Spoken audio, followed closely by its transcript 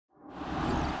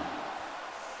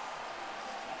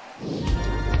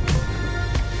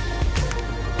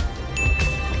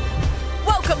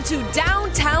to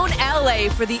downtown LA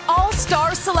for the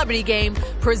All-Star Celebrity Game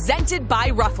presented by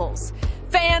Ruffles.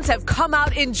 Fans have come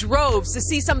out in droves to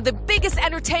see some of the biggest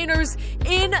entertainers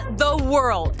in the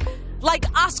world, like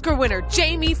Oscar winner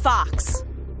Jamie Foxx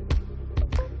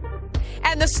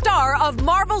and the star of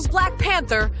Marvel's Black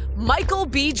Panther, Michael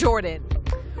B. Jordan.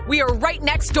 We are right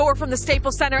next door from the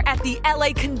Staples Center at the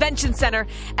LA Convention Center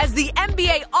as the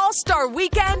NBA All-Star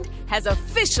Weekend has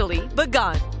officially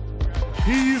begun.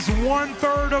 He's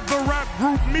 1/3 of the rap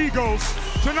group Migos.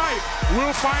 Tonight,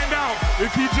 we'll find out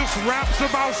if he just raps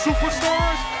about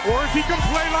superstars or if he can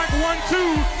play like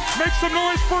 1-2. Make some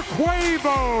noise for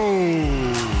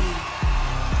Quavo.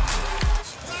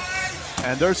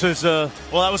 And there's his, well,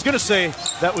 I was going to say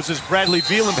that was his Bradley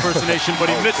Beal impersonation, but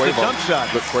he missed the jump shot.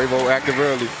 But Quavo active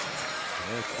early.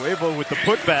 Yeah, Quavo with the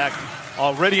putback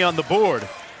already on the board.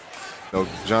 You know,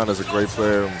 John is a great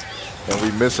player, and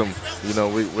we miss him. You know,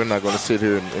 we're not going to sit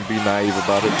here and be naive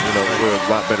about it. You know, we're a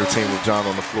lot better team with John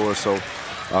on the floor, so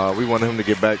we want him to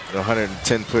get back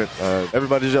 110 foot.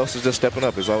 Everybody else is just stepping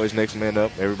up. There's always next man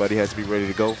up. Everybody has to be ready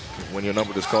to go when your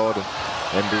number is called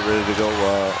and be ready to go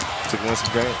to win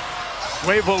some games.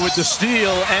 Quavo with the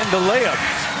steal and the layup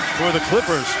for the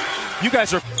Clippers. You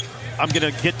guys are, I'm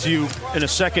going to get to you in a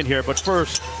second here, but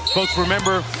first, folks,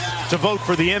 remember to vote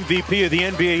for the MVP of the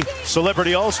NBA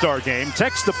Celebrity All-Star Game.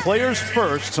 Text the players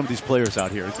first. Some of these players out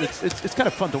here, it's kind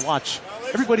of fun to watch.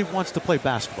 Everybody wants to play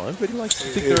basketball. Everybody likes to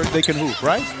think they can hoop,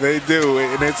 right? They do,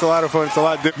 and it's a lot of fun. It's a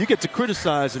lot different. You get to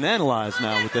criticize and analyze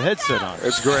now with the headset on.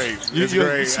 It's great.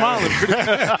 You're smiling.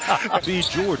 B.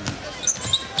 Jordan.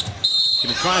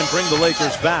 Going to try and bring the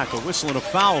Lakers back. A whistle and a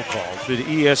foul call to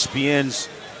ESPN's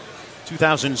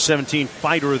 2017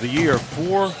 Fighter of the Year.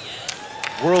 4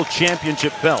 World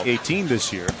Championship belt. 18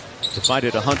 this year to fight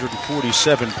at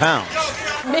 147 pounds.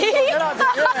 Me?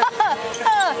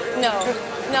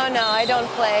 No, I don't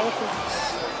play.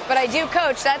 But I do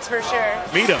coach, that's for sure.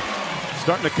 Mita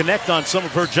starting to connect on some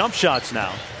of her jump shots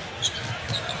now.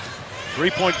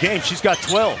 3-point game, she's got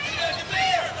 12.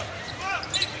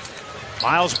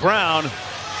 Miles Brown,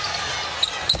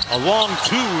 a long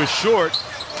 2 is short.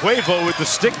 Quavo with the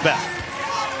stick back.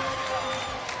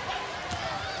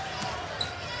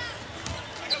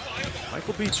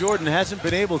 Michael B. Jordan hasn't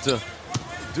been able to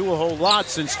do a whole lot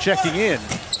since checking in.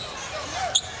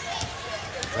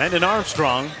 Brandon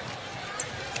Armstrong.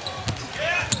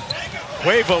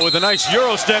 Quavo with a nice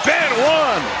Euro step and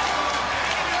one.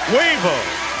 Quavo.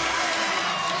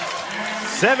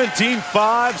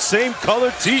 17-5, same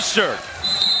color t-shirt.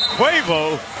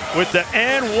 Quavo with the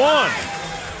and one.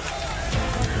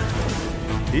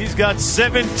 He's got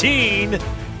 17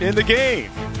 in the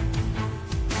game.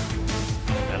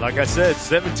 And like I said,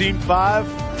 17-5,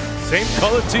 same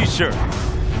color t-shirt.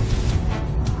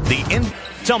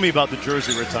 Tell me about the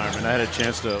jersey retirement. I had a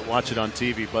chance to watch it on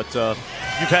TV, but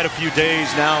you've had a few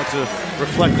days now to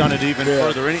reflect on it even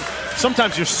further.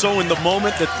 Sometimes you're so in the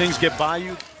moment that things get by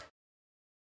you.